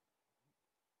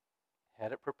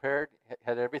 had it prepared,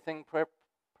 had everything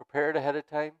prepared ahead of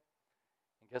time.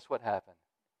 And guess what happened?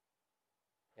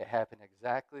 It happened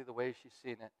exactly the way she's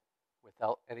seen it,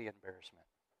 without any embarrassment.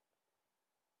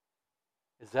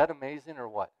 Is that amazing or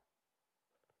what?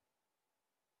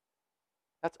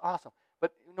 That's awesome.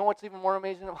 But you know what's even more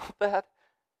amazing about that?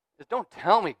 Is don't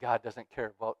tell me God doesn't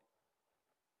care about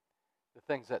the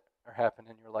things that are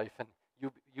happening in your life and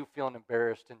you feeling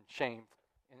embarrassed and shamed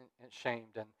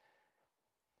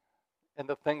and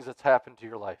the things that's happened to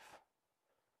your life.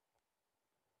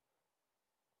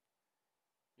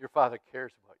 Your Father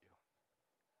cares about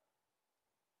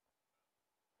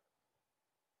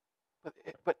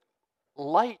you. But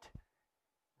light,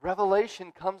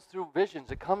 revelation comes through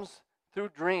visions. It comes through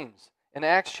dreams. In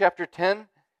Acts chapter 10,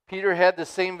 Peter had the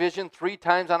same vision 3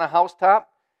 times on a housetop.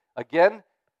 Again,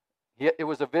 it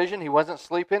was a vision. He wasn't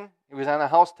sleeping. He was on a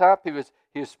housetop. He was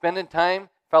spending time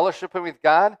fellowshipping with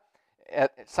God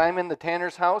at Simon the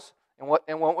tanner's house. And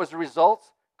what was the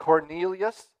results?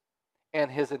 Cornelius and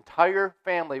his entire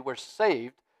family were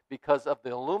saved because of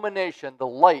the illumination, the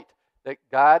light that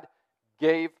God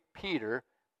gave Peter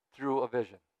through a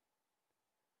vision.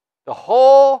 The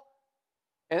whole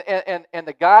and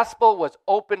the gospel was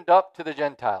opened up to the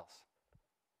Gentiles.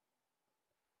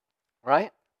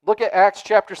 Right? Look at Acts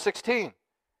chapter 16.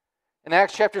 In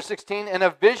Acts chapter 16, and a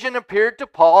vision appeared to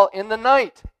Paul in the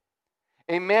night.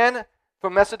 A man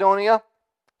from Macedonia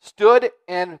stood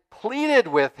and pleaded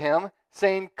with him,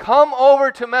 saying, "Come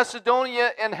over to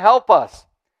Macedonia and help us."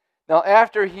 Now,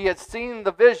 after he had seen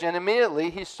the vision, immediately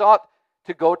he sought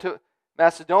to go to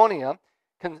Macedonia,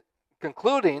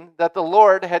 concluding that the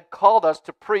Lord had called us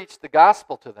to preach the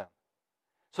gospel to them.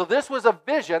 So this was a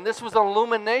vision, this was an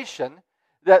illumination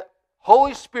that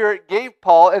Holy Spirit gave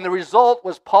Paul, and the result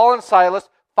was Paul and Silas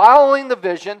following the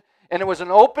vision And it was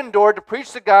an open door to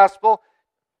preach the gospel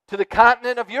to the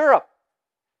continent of Europe.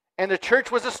 And the church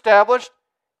was established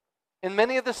in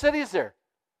many of the cities there.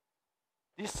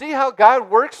 Do you see how God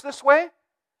works this way?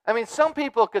 I mean, some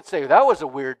people could say, that was a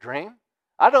weird dream.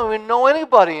 I don't even know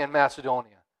anybody in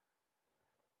Macedonia.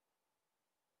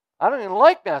 I don't even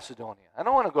like Macedonia. I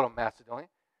don't want to go to Macedonia.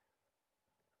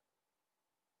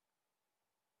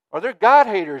 Are there God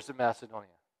haters in Macedonia?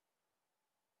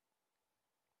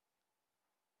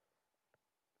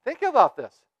 Think about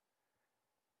this.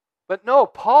 But no,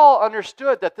 Paul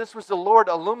understood that this was the Lord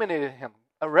illuminated him,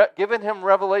 given him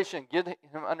revelation, given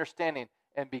him understanding,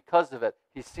 and because of it,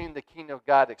 he's seen the kingdom of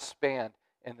God expand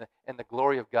and the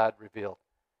glory of God revealed.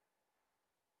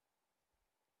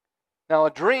 Now,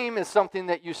 a dream is something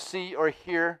that you see or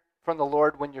hear from the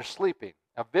Lord when you're sleeping.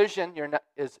 A vision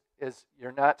is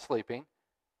you're not sleeping.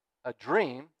 A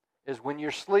dream is when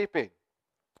you're sleeping.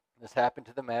 This happened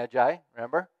to the Magi,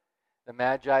 remember? The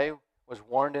Magi was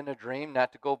warned in a dream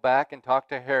not to go back and talk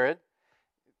to Herod.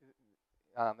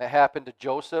 It happened to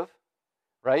Joseph,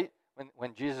 right?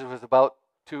 When Jesus was about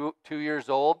two years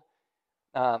old,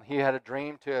 he had a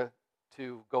dream to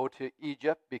go to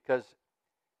Egypt because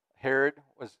Herod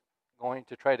was going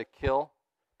to try to kill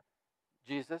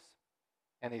Jesus,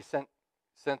 and he sent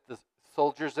the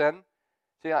soldiers in.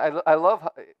 See, I love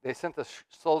how they sent the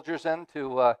soldiers in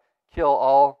to kill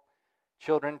all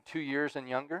children 2 years and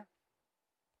younger.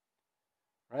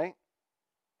 Right?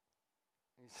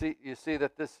 You see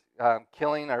that this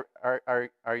killing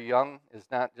our young is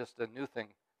not just a new thing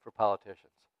for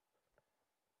politicians.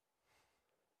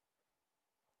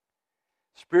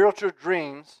 Spiritual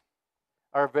dreams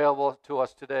are available to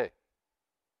us today.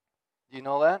 Do you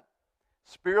know that?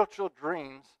 Spiritual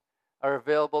dreams are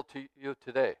available to you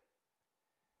today.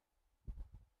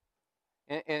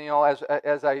 And you know,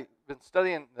 as I've been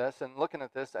studying this and looking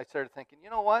at this, I started thinking, you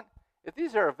know what? If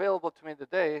these are available to me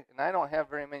today, and I don't have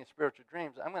very many spiritual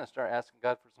dreams, I'm going to start asking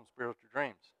God for some spiritual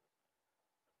dreams.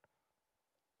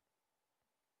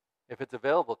 If it's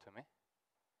available to me.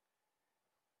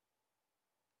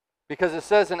 Because it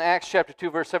says in Acts chapter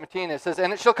 2, verse 17, it says,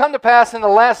 "And it shall come to pass in the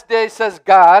last day, says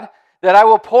God, that I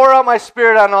will pour out my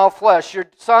spirit on all flesh. Your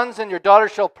sons and your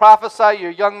daughters shall prophesy,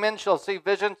 your young men shall see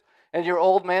visions, and your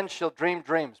old men shall dream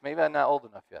dreams." Maybe I'm not old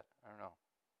enough yet. I don't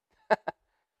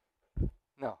know.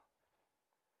 No.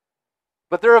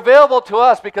 But they're available to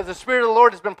us because the Spirit of the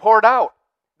Lord has been poured out.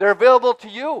 They're available to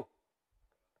you.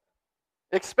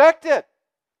 Expect it.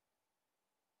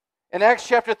 In Acts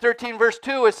chapter 13, verse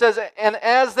 2, it says, "And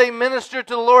as they ministered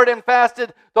to the Lord and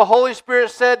fasted, the Holy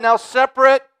Spirit said, Now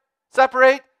separate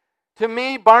to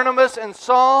me Barnabas and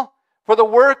Saul for the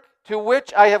work to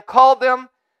which I have called them.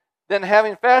 Then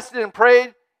having fasted and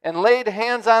prayed and laid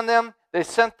hands on them, they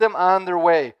sent them on their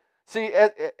way." See,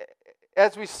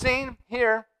 as we've seen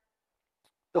here,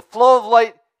 the flow of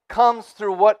light comes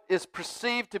through what is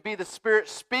perceived to be the Spirit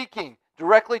speaking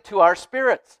directly to our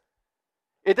spirits.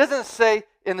 It doesn't say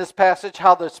in this passage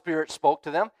how the Spirit spoke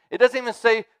to them. It doesn't even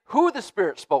say who the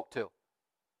Spirit spoke to.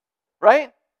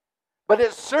 Right? But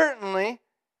it certainly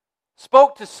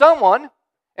spoke to someone,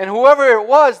 and whoever it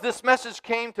was, this message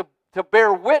came to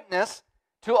bear witness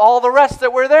to all the rest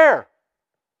that were there.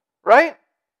 Right?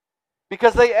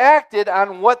 Because they acted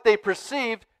on what they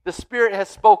perceived the Spirit has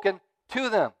spoken to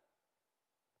them.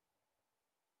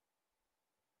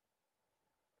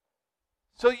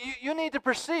 So you need to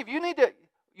perceive. You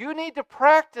need to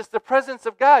practice the presence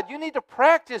of God. You need to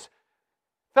practice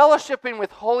fellowshipping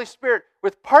with Holy Spirit,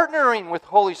 with partnering with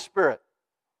Holy Spirit.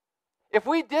 If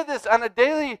we did this on a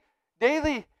day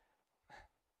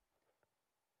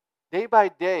by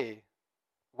day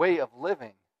way of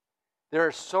living, there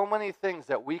are so many things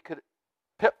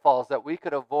pitfalls that we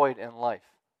could avoid in life.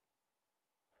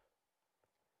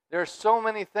 There are so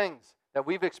many things that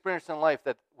we've experienced in life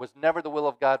that was never the will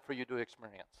of God for you to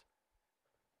experience.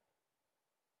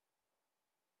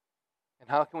 And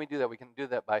how can we do that? We can do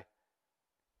that by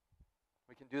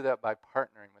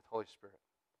partnering with Holy Spirit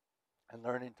and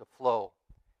learning to flow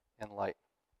in light.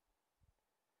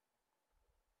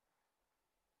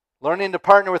 Learning to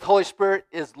partner with Holy Spirit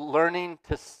is learning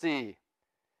to see,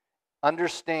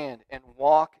 understand, and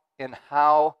walk in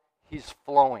how He's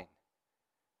flowing.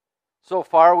 So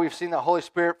far, we've seen that Holy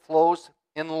Spirit flows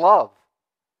in love.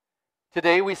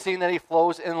 Today, we've seen that He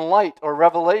flows in light or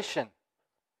revelation.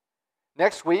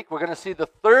 Next week, we're going to see the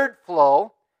third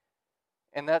flow,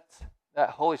 and that's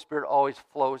that Holy Spirit always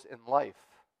flows in life.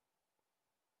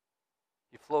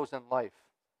 He flows in life.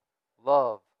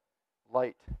 Love,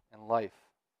 light, and life.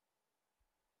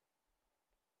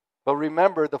 But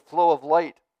remember, the flow of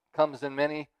light comes in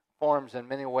many forms and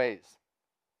many ways.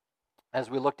 as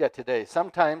we looked at today.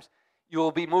 Sometimes you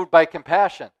will be moved by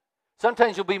compassion.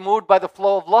 Sometimes you'll be moved by the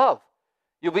flow of love.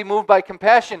 You'll be moved by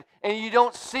compassion, and you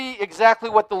don't see exactly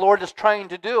what the Lord is trying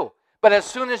to do. But as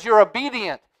soon as you're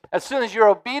obedient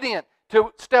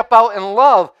to step out in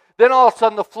love, then all of a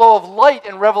sudden the flow of light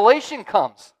and revelation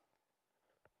comes.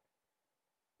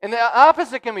 And the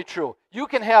opposite can be true. You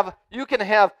can have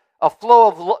a flow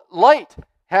of light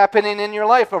happening in your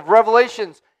life, of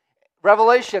revelation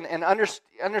and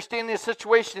understanding the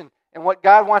situation and what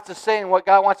God wants to say and what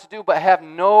God wants to do, but have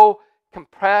no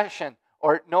compassion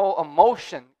or no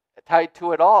emotion tied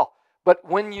to it all. But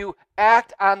when you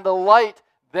act on the light,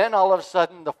 then all of a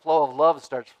sudden the flow of love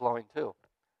starts flowing too.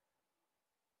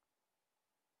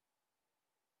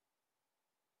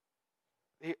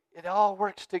 It all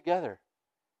works together.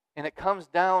 And it comes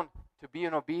down to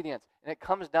being obedient. And it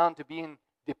comes down to being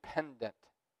dependent.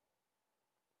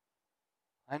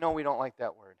 I know we don't like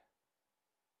that word.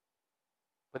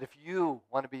 But if you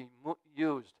want to be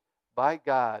used by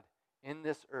God in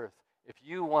this earth, if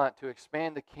you want to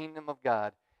expand the kingdom of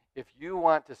God, if you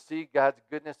want to see God's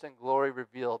goodness and glory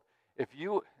revealed,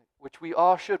 which we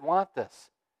all should want this,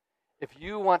 if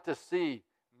you want to see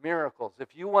miracles,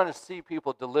 if you want to see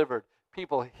people delivered,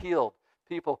 people healed,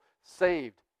 people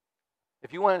saved,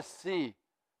 if you want to see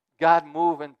God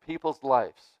move in people's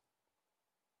lives,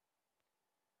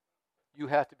 you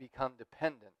have to become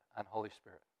dependent on Holy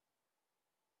Spirit.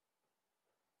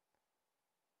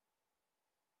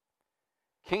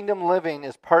 Kingdom living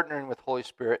is partnering with Holy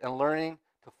Spirit and learning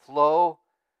to flow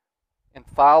and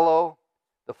follow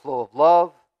the flow of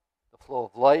love, the flow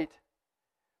of light.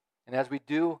 And as we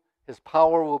do, His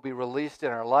power will be released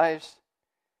in our lives,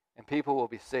 and people will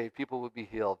be saved, people will be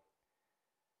healed,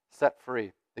 set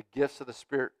free. The gifts of the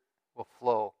Spirit will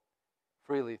flow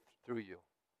freely through you.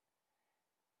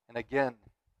 And again,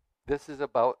 this is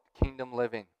about kingdom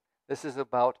living. This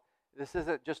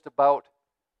isn't just about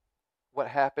what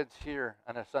happens here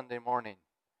on a Sunday morning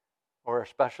or a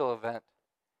special event.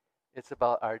 It's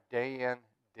about our day in,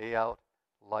 day out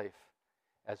life.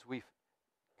 As we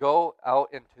go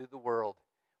out into the world,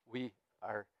 we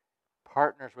are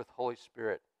partners with Holy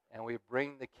Spirit, and we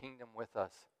bring the kingdom with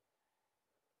us.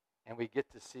 And we get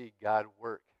to see God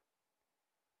work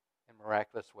in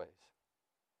miraculous ways.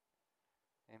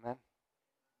 Amen?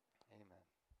 Amen.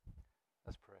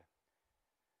 Let's pray.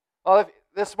 Well,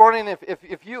 this morning,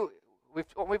 if you,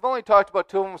 we've only talked about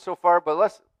two of them so far, but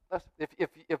let's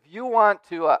if you want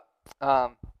to,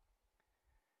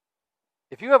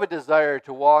 if you have a desire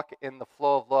to walk in the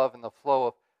flow of love and the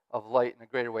flow of light in a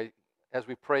greater way, as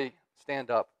we pray, stand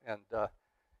up, and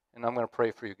I'm going to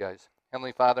pray for you guys.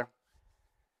 Heavenly Father,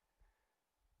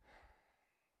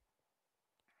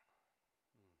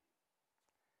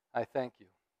 I thank you.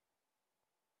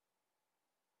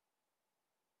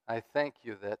 I thank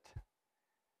you that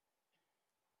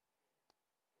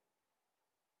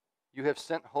you have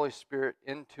sent Holy Spirit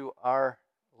into our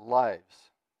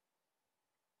lives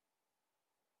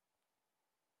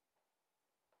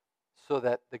so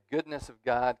that the goodness of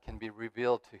God can be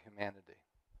revealed to humanity,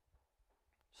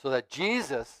 so that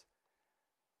Jesus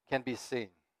can be seen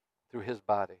through His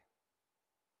body.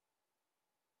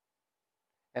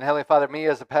 And Heavenly Father, me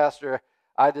as a pastor,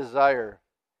 I desire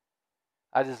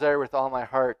with all my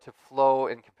heart to flow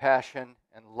in compassion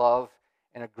and love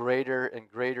in a greater and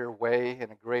greater way,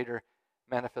 in a greater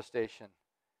manifestation.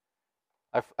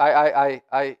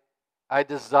 I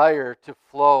desire to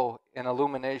flow in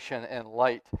illumination and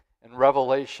light and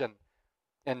revelation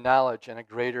and knowledge in a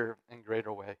greater and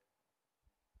greater way.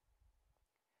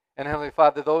 And Heavenly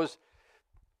Father, those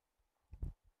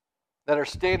that are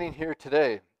standing here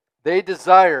today, they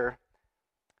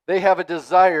have a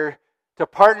desire to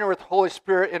partner with Holy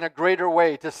Spirit in a greater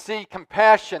way, to see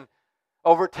compassion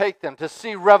overtake them, to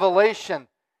see revelation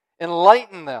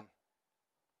enlighten them.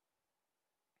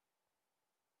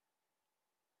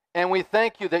 And we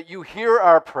thank you that you hear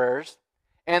our prayers,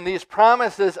 and these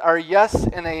promises are yes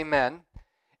and amen.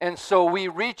 And so we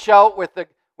reach out with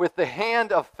the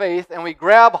hand of faith, and we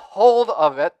grab hold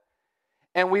of it,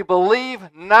 and we believe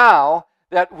now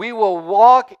that we will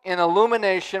walk in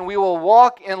illumination, we will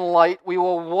walk in light, we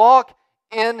will walk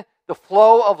in the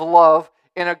flow of love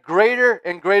in a greater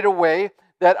and greater way,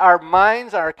 that our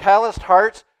minds, our calloused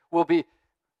hearts will be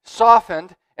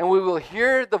softened, and we will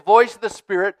hear the voice of the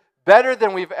Spirit better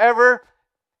than we've ever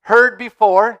heard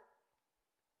before,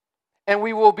 and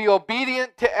we will be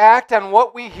obedient to act on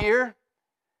what we hear,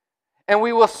 and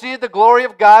we will see the glory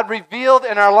of God revealed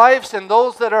in our lives and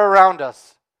those that are around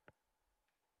us.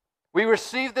 We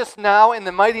receive this now in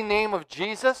the mighty name of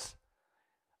Jesus,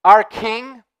 our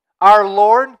King, our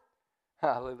Lord.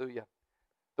 Hallelujah.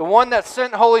 the one that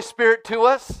sent Holy Spirit to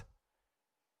us.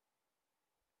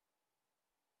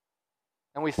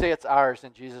 And we say it's ours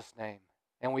in Jesus' name.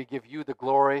 And we give you the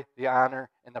glory, the honor,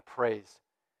 and the praise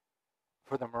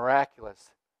for the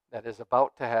miraculous that is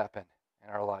about to happen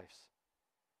in our lives.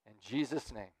 In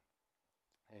Jesus' name,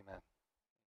 amen.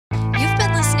 You've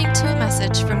been listening to a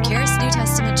message from Charis New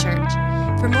Testament Church.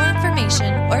 For more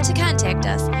information or to contact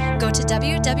us, go to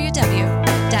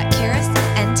www.charis.org.